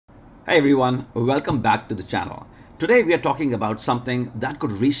Hey everyone, welcome back to the channel. Today we are talking about something that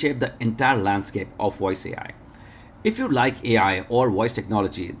could reshape the entire landscape of voice AI. If you like AI or voice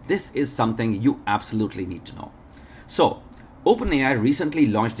technology, this is something you absolutely need to know. So, OpenAI recently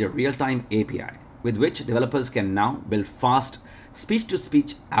launched their real-time API, with which developers can now build fast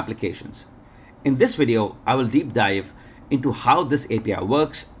speech-to-speech applications. In this video, I will deep dive into how this API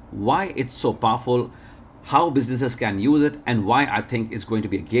works, why it's so powerful, how businesses can use it, and why I think it's going to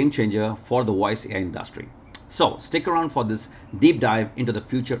be a game changer for the voice AI industry. So stick around for this deep dive into the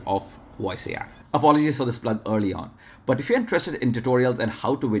future of voice AI. Apologies for this plug early on, but if you're interested in tutorials and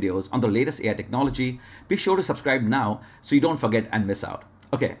how-to videos on the latest AI technology, be sure to subscribe now so you don't forget and miss out.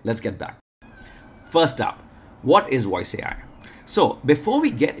 Okay, let's get back. First up, what is voice AI? So before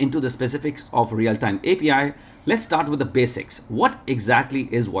we get into the specifics of real-time API, let's start with the basics. What exactly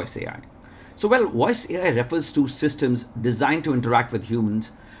is voice AI? So voice AI refers to systems designed to interact with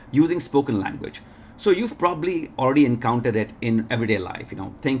humans using spoken language. So you've probably already encountered it in everyday life.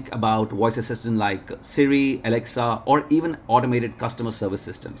 Think about voice assistants like Siri, Alexa, or even automated customer service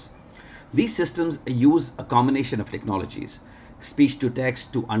systems. These systems use a combination of technologies: speech to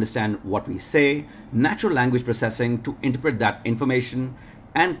text to understand what we say, natural language processing to interpret that information,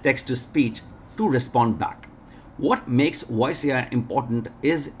 and text to speech to respond back. What makes voice AI important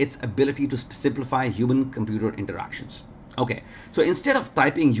is its ability to simplify human-computer interactions. Okay, so instead of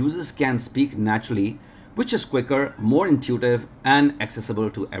typing, users can speak naturally, which is quicker, more intuitive, and accessible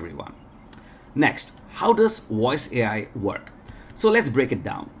to everyone. Next, how does voice AI work? So let's break it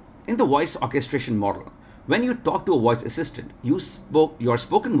down. In the voice orchestration model, when you talk to a voice assistant, your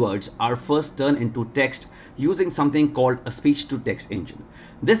spoken words are first turned into text using something called a speech-to-text engine.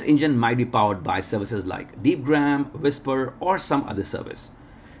 This engine might be powered by services like DeepGram, Whisper, or some other service.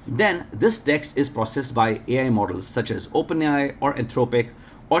 Then this text is processed by AI models such as OpenAI or Anthropic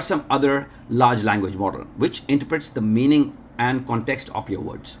or some other large language model, which interprets the meaning and context of your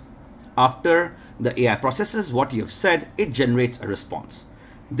words. After the AI processes what you have said, it generates a response.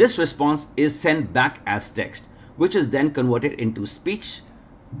 This response is sent back as text, which is then converted into speech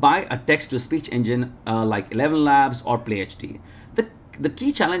by a text-to-speech engine like 11 Labs or PlayHD. The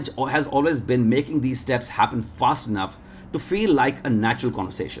key challenge has always been making these steps happen fast enough to feel like a natural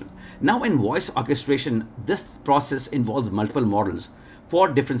conversation. Now in voice orchestration, this process involves multiple models for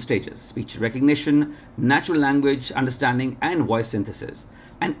different stages: speech recognition, natural language understanding, and voice synthesis.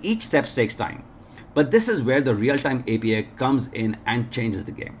 And each step takes time. But this is where the real-time API comes in and changes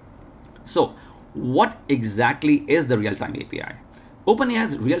the game. So what exactly is the real-time API?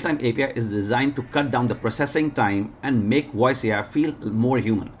 OpenAI's real-time API is designed to cut down the processing time and make voice AI feel more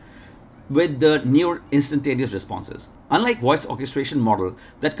human with the near instantaneous responses. Unlike voice orchestration model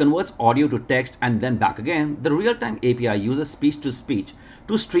that converts audio to text and then back again, the real-time API uses speech-to-speech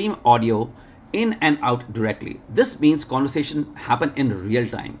to stream audio in and out directly. This means conversation happen in real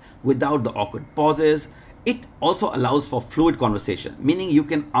time without the awkward pauses. It also allows for fluid conversation, meaning you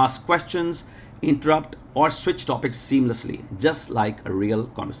can ask questions, interrupt, or switch topics seamlessly, just like a real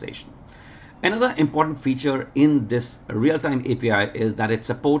conversation. Another important feature in this real-time API is that it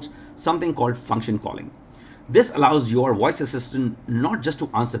supports something called function calling. This allows your voice assistant not just to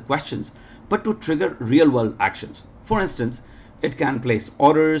answer questions, but to trigger real-world actions. For instance, it can place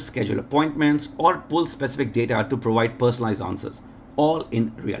orders, schedule appointments, or pull specific data to provide personalized answers, all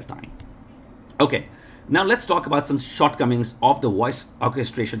in real time. Okay, now let's talk about some shortcomings of the voice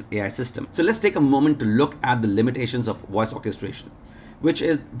orchestration AI system. So let's take a moment to look at the limitations of voice orchestration, which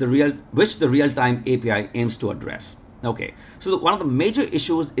the real-time API aims to address. Okay, so one of the major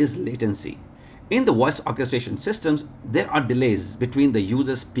issues is latency. In the voice orchestration systems, there are delays between the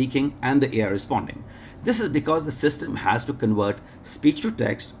user speaking and the AI responding. This is because the system has to convert speech to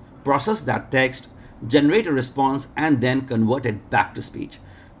text, process that text, generate a response, and then convert it back to speech.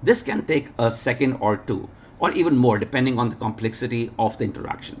 This can take a second or two, or even more, depending on the complexity of the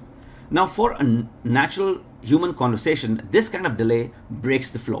interaction. Now, for a natural human conversation, this kind of delay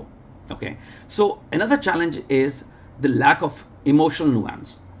breaks the flow. Okay, so another challenge is the lack of emotional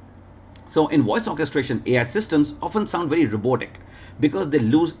nuance. So in voice orchestration, AI systems often sound very robotic because they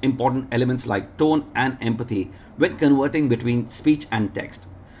lose important elements like tone and empathy when converting between speech and text.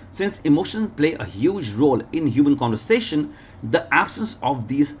 Since emotions play a huge role in human conversation, the absence of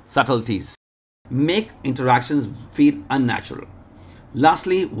these subtleties make interactions feel unnatural.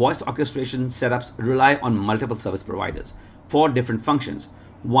 Lastly, voice orchestration setups rely on multiple service providers for different functions,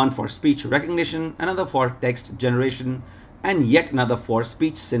 one for speech recognition, another for text generation, and yet another for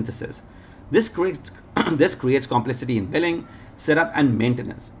speech synthesis. This creates complexity in billing, setup, and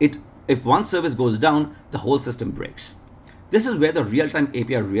maintenance. If one service goes down, the whole system breaks. This is where the real-time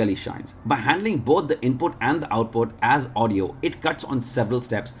API really shines. By handling both the input and the output as audio, it cuts on several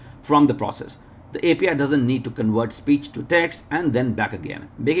steps from the process. The API doesn't need to convert speech to text and then back again,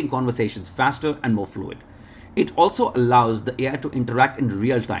 making conversations faster and more fluid. It also allows the AI to interact in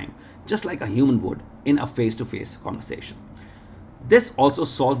real time, just like a human would in a face-to-face conversation. This also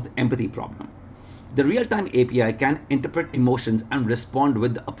solves the empathy problem. The real-time API can interpret emotions and respond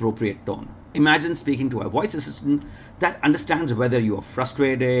with the appropriate tone. Imagine speaking to a voice assistant that understands whether you are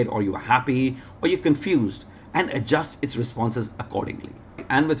frustrated or you are happy or you're confused and adjusts its responses accordingly.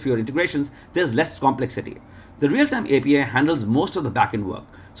 And with fewer integrations, there's less complexity. The real-time API handles most of the backend work,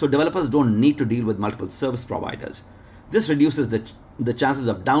 so developers don't need to deal with multiple service providers. This reduces the chances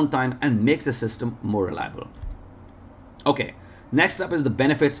of downtime and makes the system more reliable. Okay, next up is the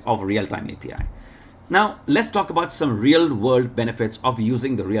benefits of real-time API. Now, let's talk about some real-world benefits of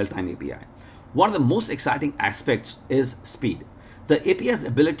using the real-time API. One of the most exciting aspects is speed. The API's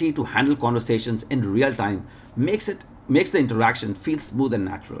ability to handle conversations in real time makes the interaction feel smooth and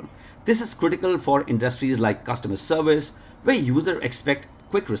natural. This is critical for industries like customer service, where users expect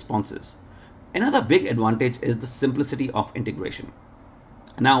quick responses. Another big advantage is the simplicity of integration.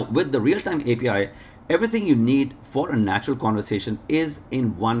 Now, with the real-time API, everything you need for a natural conversation is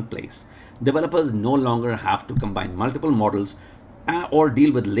in one place. Developers no longer have to combine multiple models or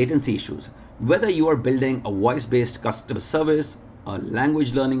deal with latency issues. Whether you are building a voice-based customer service, a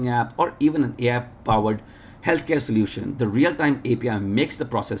language learning app, or even an AI-powered healthcare solution, the real-time API makes the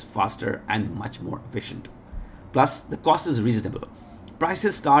process faster and much more efficient. Plus, the cost is reasonable.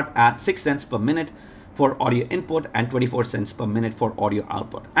 Prices start at 6 cents per minute for audio input and 24 cents per minute for audio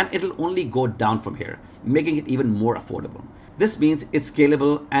output, and it'll only go down from here, making it even more affordable. This means it's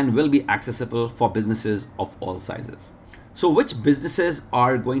scalable and will be accessible for businesses of all sizes. So which businesses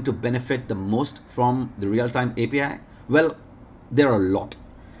are going to benefit the most from the real-time API? Well, there are a lot.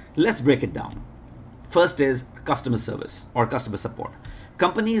 Let's break it down. First is customer service or customer support.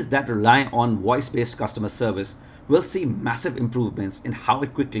 Companies that rely on voice-based customer service will see massive improvements in how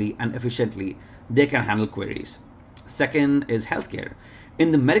quickly and efficiently they can handle queries. Second is healthcare.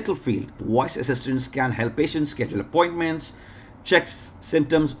 In the medical field, voice assistants can help patients schedule appointments, check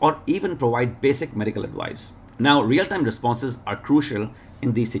symptoms, or even provide basic medical advice. Now, real-time responses are crucial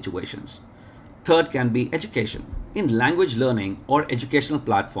in these situations. Third can be education. In language learning or educational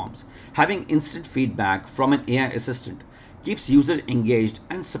platforms, having instant feedback from an AI assistant keeps users engaged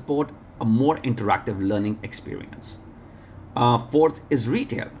and support a more interactive learning experience. Fourth is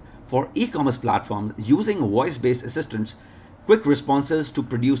retail. For e-commerce platforms, using voice-based assistants, quick responses to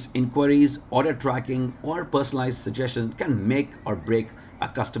produce inquiries, order tracking, or personalized suggestions can make or break a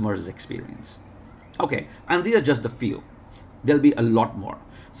customer's experience. Okay, and these are just the few. There'll be a lot more.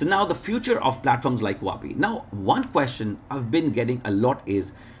 So now the future of platforms like VAPI. Now, one question I've been getting a lot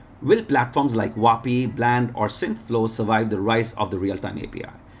is, will platforms like VAPI, Bland, or SynthFlow survive the rise of the real-time API?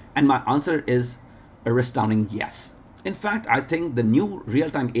 And my answer is a resounding yes. In fact, I think the new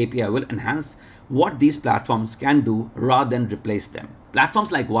real-time API will enhance what these platforms can do rather than replace them.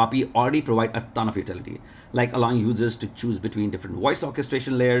 Platforms like VAPI already provide a ton of utility, like allowing users to choose between different voice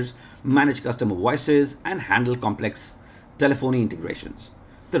orchestration layers, manage customer voices, and handle complex telephony integrations.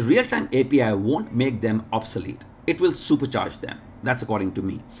 The real-time API won't make them obsolete. It will supercharge them. That's according to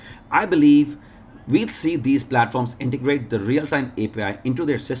me. I believe we'll see these platforms integrate the real-time API into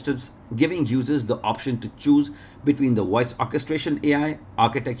their systems, giving users the option to choose between the voice orchestration AI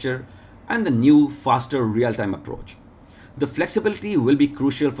architecture and the new, faster real-time approach. The flexibility will be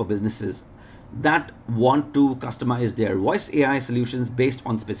crucial for businesses that want to customize their voice AI solutions based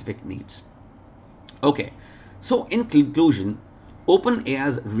on specific needs. Okay, so in conclusion,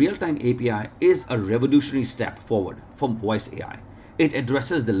 OpenAI's real-time API is a revolutionary step forward for voice AI. It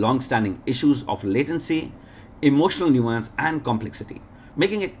addresses the long-standing issues of latency, emotional nuance, and complexity,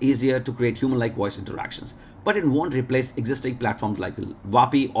 making it easier to create human-like voice interactions. But it won't replace existing platforms like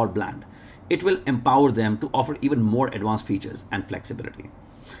VAPI or Bland. It will empower them to offer even more advanced features and flexibility.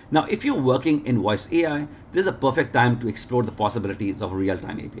 Now, if you're working in voice AI, this is a perfect time to explore the possibilities of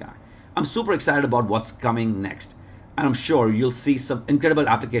real-time API. I'm super excited about what's coming next, and I'm sure you'll see some incredible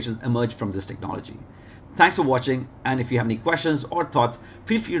applications emerge from this technology. Thanks for watching, and if you have any questions or thoughts,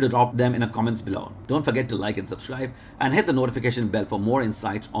 feel free to drop them in the comments below. Don't forget to like and subscribe, and hit the notification bell for more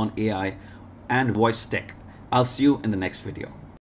insights on AI and voice tech. I'll see you in the next video.